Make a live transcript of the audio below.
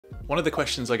One of the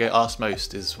questions I get asked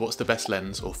most is what's the best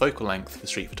lens or focal length for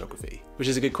street photography? Which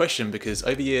is a good question because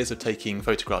over years of taking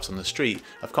photographs on the street,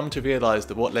 I've come to realise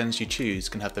that what lens you choose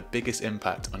can have the biggest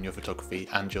impact on your photography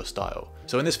and your style.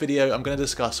 So in this video, I'm going to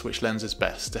discuss which lens is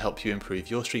best to help you improve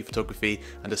your street photography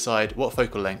and decide what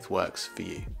focal length works for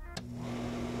you.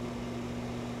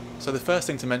 So the first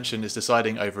thing to mention is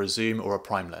deciding over a zoom or a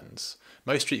prime lens.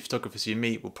 Most street photographers you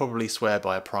meet will probably swear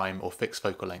by a prime or fixed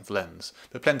focal length lens,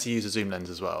 but plenty use a zoom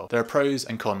lens as well. There are pros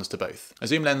and cons to both. A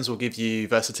zoom lens will give you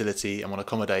versatility and will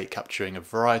accommodate capturing a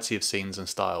variety of scenes and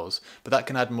styles, but that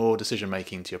can add more decision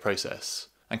making to your process.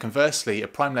 And conversely, a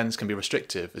prime lens can be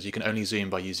restrictive as you can only zoom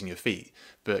by using your feet,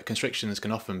 but constrictions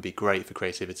can often be great for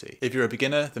creativity. If you're a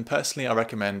beginner, then personally I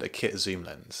recommend a kit zoom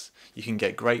lens. You can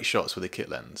get great shots with a kit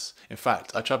lens. In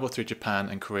fact, I travelled through Japan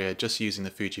and Korea just using the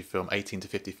Fujifilm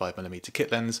 18-55mm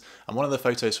kit lens, and one of the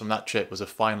photos from that trip was a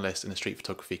finalist in a street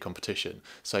photography competition.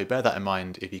 So bear that in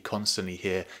mind if you constantly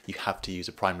hear you have to use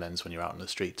a prime lens when you're out on the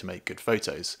street to make good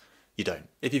photos. You don't.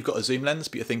 If you've got a zoom lens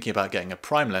but you're thinking about getting a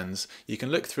prime lens, you can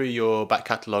look through your back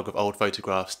catalogue of old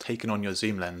photographs taken on your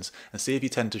zoom lens and see if you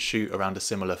tend to shoot around a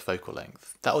similar focal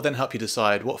length. That will then help you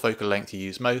decide what focal length you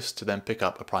use most to then pick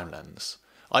up a prime lens.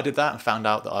 I did that and found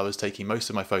out that I was taking most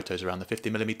of my photos around the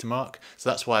 50mm mark, so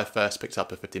that's why I first picked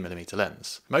up a 50mm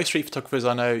lens. Most street photographers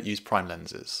I know use prime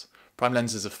lenses. Prime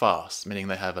lenses are fast, meaning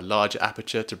they have a larger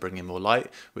aperture to bring in more light,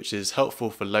 which is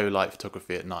helpful for low light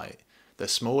photography at night. They're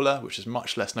smaller, which is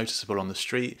much less noticeable on the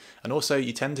street, and also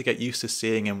you tend to get used to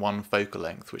seeing in one focal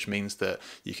length, which means that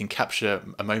you can capture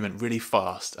a moment really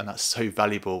fast, and that's so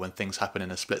valuable when things happen in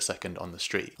a split second on the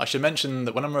street. I should mention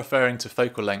that when I'm referring to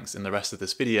focal lengths in the rest of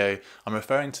this video, I'm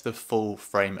referring to the full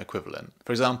frame equivalent.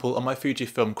 For example, on my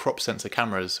Fujifilm crop sensor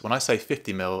cameras, when I say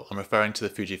 50mm, I'm referring to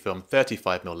the Fujifilm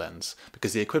 35mm lens,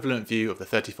 because the equivalent view of the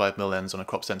 35mm lens on a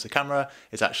crop sensor camera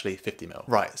is actually 50mm.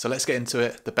 Right, so let's get into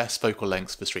it, the best focal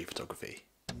lengths for street photography.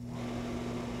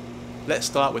 Let's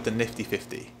start with the nifty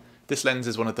 50. This lens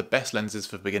is one of the best lenses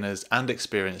for beginners and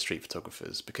experienced street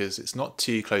photographers because it's not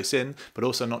too close in, but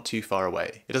also not too far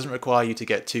away. It doesn't require you to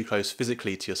get too close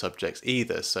physically to your subjects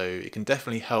either, so it can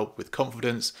definitely help with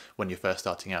confidence when you're first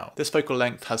starting out. This focal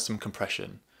length has some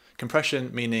compression. Compression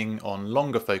meaning on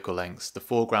longer focal lengths, the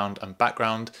foreground and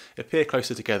background appear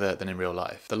closer together than in real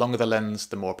life. The longer the lens,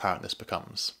 the more apparent this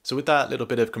becomes. So with that little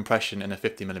bit of compression in a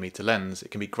 50mm lens, it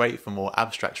can be great for more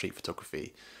abstract street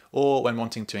photography, or when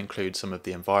wanting to include some of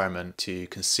the environment to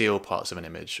conceal parts of an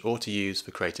image, or to use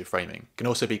for creative framing. It can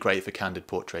also be great for candid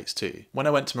portraits too. When I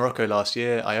went to Morocco last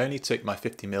year, I only took my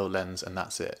 50mm lens and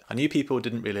that's it. I knew people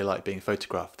didn't really like being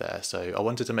photographed there, so I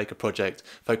wanted to make a project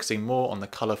focusing more on the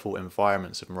colourful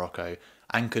environments of Morocco,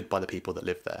 anchored by the people that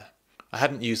live there. I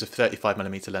hadn't used a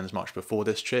 35mm lens much before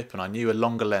this trip, and I knew a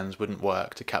longer lens wouldn't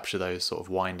work to capture those sort of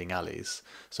winding alleys,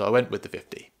 so I went with the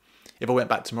 50. If I went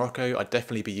back to Morocco, I'd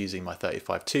definitely be using my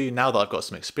 35 too, now that I've got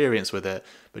some experience with it,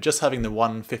 but just having the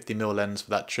one 50mm lens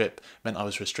for that trip meant I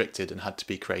was restricted and had to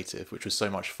be creative, which was so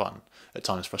much fun. At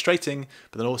times frustrating,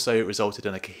 but then also it resulted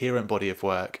in a coherent body of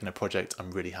work and a project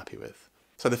I'm really happy with.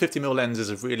 So the 50mm lens is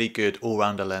a really good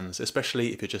all-rounder lens,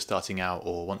 especially if you're just starting out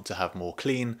or want to have more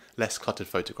clean, less cluttered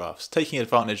photographs, taking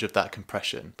advantage of that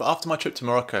compression. But after my trip to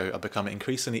Morocco, I've become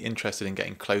increasingly interested in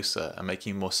getting closer and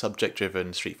making more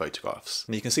subject-driven street photographs.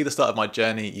 And you can see the start of my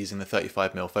journey using the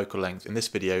 35mm focal length in this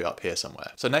video up here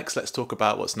somewhere. So next, let's talk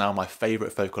about what's now my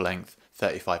favourite focal length,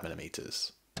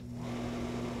 35mm.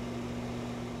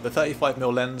 The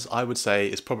 35mm lens, I would say,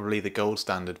 is probably the gold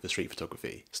standard for street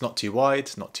photography. It's not too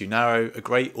wide, not too narrow, a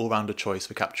great all-rounder choice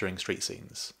for capturing street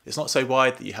scenes. It's not so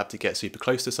wide that you have to get super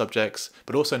close to subjects,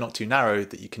 but also not too narrow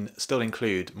that you can still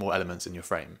include more elements in your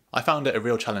frame. I found it a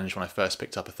real challenge when I first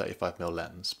picked up a 35mm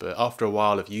lens, but after a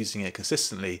while of using it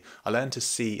consistently, I learned to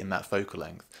see in that focal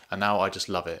length, and now I just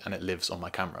love it and it lives on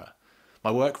my camera. My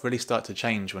work really started to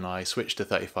change when I switched to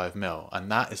 35mm,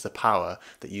 and that is the power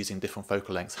that using different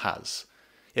focal lengths has.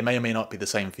 It may or may not be the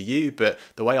same for you, but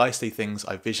the way I see things,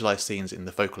 I visualise scenes in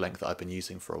the focal length that I've been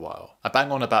using for a while. I bang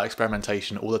on about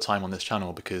experimentation all the time on this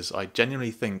channel because I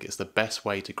genuinely think it's the best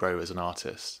way to grow as an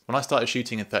artist. When I started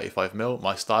shooting in 35mm,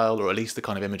 my style, or at least the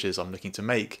kind of images I'm looking to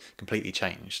make, completely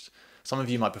changed. Some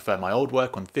of you might prefer my old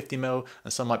work on 50mm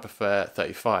and some might prefer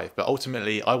 35, but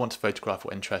ultimately I want to photograph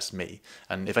what interests me,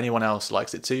 and if anyone else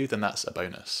likes it too, then that's a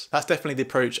bonus. That's definitely the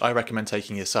approach I recommend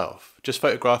taking yourself. Just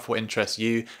photograph what interests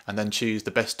you and then choose the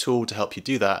best tool to help you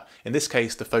do that, in this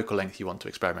case the focal length you want to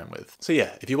experiment with. So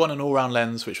yeah, if you want an all-round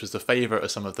lens which was the favourite of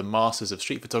some of the masters of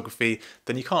street photography,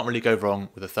 then you can't really go wrong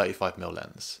with a 35mm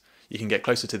lens. You can get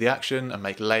closer to the action and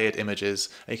make layered images,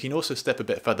 and you can also step a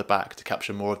bit further back to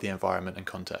capture more of the environment and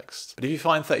context. But if you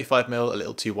find 35mm a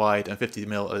little too wide and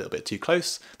 50mm a little bit too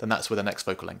close, then that's where the next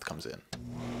focal length comes in.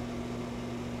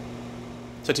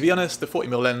 So to be honest, the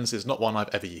 40mm lens is not one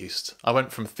I've ever used. I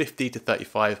went from 50 to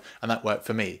 35 and that worked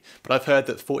for me, but I've heard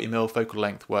that 40mm focal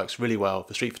length works really well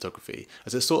for street photography,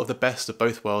 as it's sort of the best of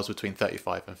both worlds between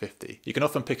 35 and 50. You can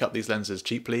often pick up these lenses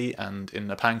cheaply and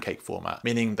in a pancake format,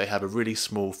 meaning they have a really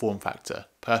small form factor,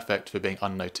 perfect for being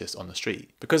unnoticed on the street.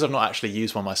 Because I've not actually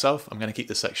used one myself, I'm going to keep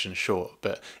this section short,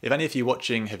 but if any of you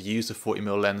watching have used a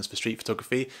 40mm lens for street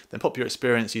photography, then pop your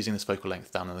experience using this focal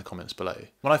length down in the comments below.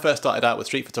 When I first started out with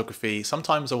street photography,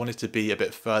 sometimes I wanted to be a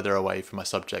bit further away from my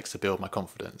subjects to build my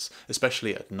confidence,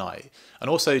 especially at night, and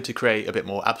also to create a bit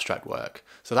more abstract work,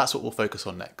 so that's what we'll focus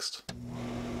on next.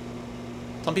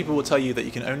 Some people will tell you that you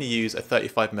can only use a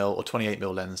 35mm or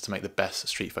 28mm lens to make the best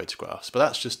street photographs, but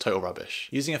that's just total rubbish.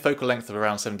 Using a focal length of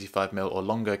around 75mm or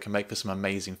longer can make for some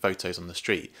amazing photos on the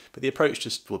street, but the approach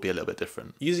just will be a little bit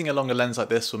different. Using a longer lens like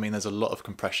this will mean there's a lot of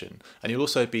compression, and you'll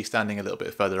also be standing a little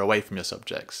bit further away from your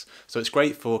subjects, so it's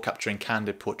great for capturing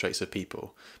candid portraits of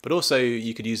people, but also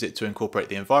you could use it to incorporate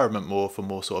the environment more for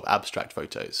more sort of abstract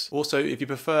photos. Also, if you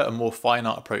prefer a more fine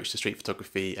art approach to street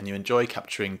photography and you enjoy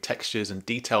capturing textures and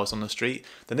details on the street,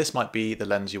 then this might be the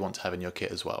lens you want to have in your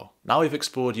kit as well. Now we've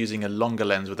explored using a longer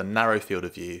lens with a narrow field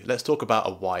of view, let's talk about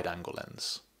a wide angle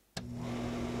lens.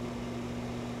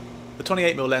 The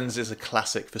 28mm lens is a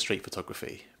classic for street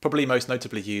photography, probably most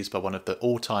notably used by one of the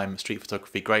all-time street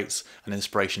photography greats and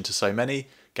inspiration to so many,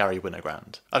 Gary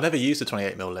Winogrand. I've never used a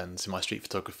 28mm lens in my street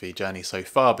photography journey so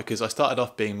far because I started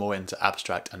off being more into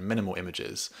abstract and minimal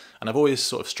images, and I've always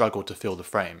sort of struggled to fill the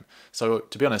frame, so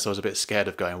to be honest I was a bit scared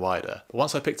of going wider. But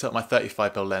once I picked up my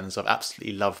 35mm lens, I've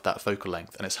absolutely loved that focal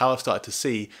length, and it's how I've started to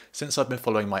see since I've been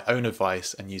following my own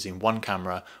advice and using one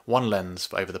camera, one lens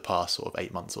for over the past sort of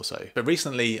 8 months or so. But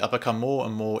recently I've become more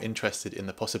and more interested in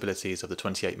the possibilities of the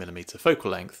 28mm focal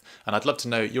length, and I'd love to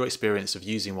know your experience of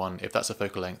using one if that's a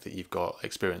focal length that you've got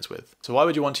experience with. So why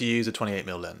would you want to use a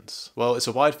 28mm lens? Well, it's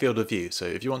a wide field of view, so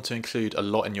if you want to include a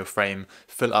lot in your frame,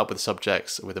 fill it up with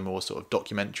subjects with a more sort of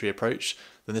documentary approach,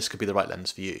 then this could be the right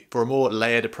lens for you. For a more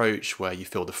layered approach where you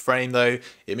fill the frame though,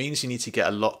 it means you need to get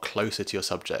a lot closer to your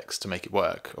subjects to make it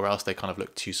work, or else they kind of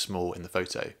look too small in the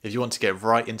photo. If you want to get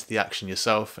right into the action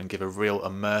yourself and give a real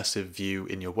immersive view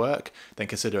in your work, then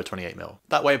consider a 28mm.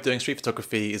 That way of doing street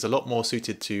photography is a lot more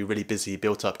suited to really busy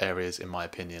built up areas in my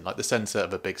opinion, like the centre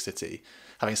of a big city.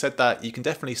 Having said that, you can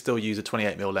definitely still use a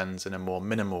 28mm lens in a more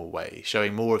minimal way,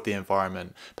 showing more of the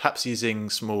environment, perhaps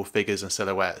using small figures and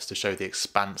silhouettes to show the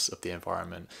expanse of the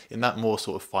environment in that more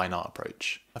sort of fine art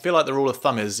approach. I feel like the rule of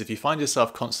thumb is if you find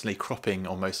yourself constantly cropping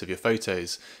on most of your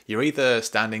photos, you're either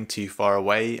standing too far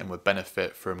away and would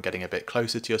benefit from getting a bit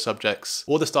closer to your subjects,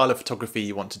 or the style of photography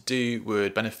you want to do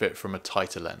would benefit from a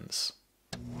tighter lens.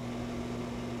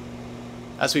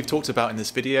 As we've talked about in this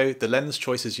video, the lens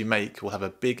choices you make will have a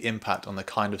big impact on the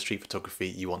kind of street photography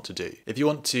you want to do. If you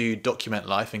want to document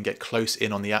life and get close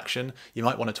in on the action, you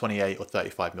might want a 28 or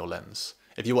 35mm lens.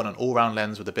 If you want an all-round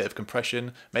lens with a bit of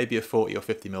compression, maybe a 40 or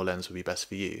 50mm lens would be best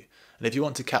for you. And if you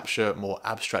want to capture more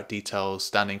abstract details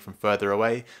standing from further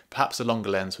away, perhaps a longer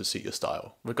lens would suit your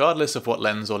style. Regardless of what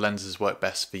lens or lenses work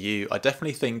best for you, I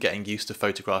definitely think getting used to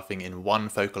photographing in one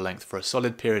focal length for a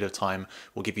solid period of time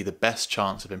will give you the best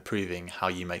chance of improving how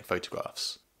you make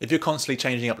photographs. If you're constantly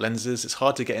changing up lenses, it's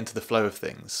hard to get into the flow of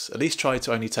things. At least try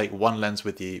to only take one lens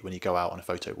with you when you go out on a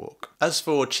photo walk. As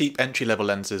for cheap entry-level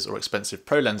lenses or expensive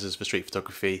pro lenses for street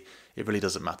photography, it really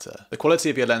doesn't matter. The quality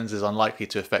of your lens is unlikely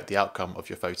to affect the outcome of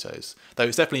your photos, though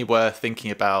it's definitely worth thinking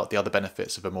about the other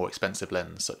benefits of a more expensive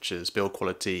lens, such as build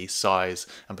quality, size,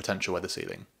 and potential weather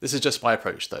sealing. This is just my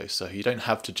approach though, so you don't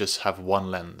have to just have one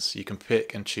lens. You can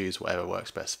pick and choose whatever works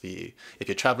best for you. If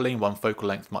you're traveling, one focal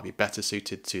length might be better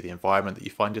suited to the environment that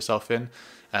you find yourself in,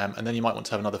 and then you might want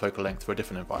to have another focal length for a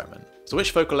different environment. So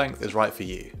which focal length is right for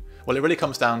you? Well, it really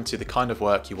comes down to the kind of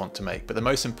work you want to make, but the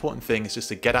most important thing is just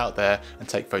to get out there and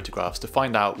take photographs to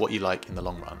find out what you like in the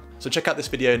long run. So check out this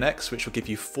video next, which will give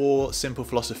you 4 simple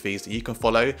philosophies that you can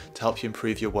follow to help you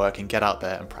improve your work and get out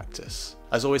there and practice.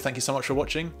 As always, thank you so much for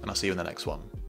watching, and I'll see you in the next one.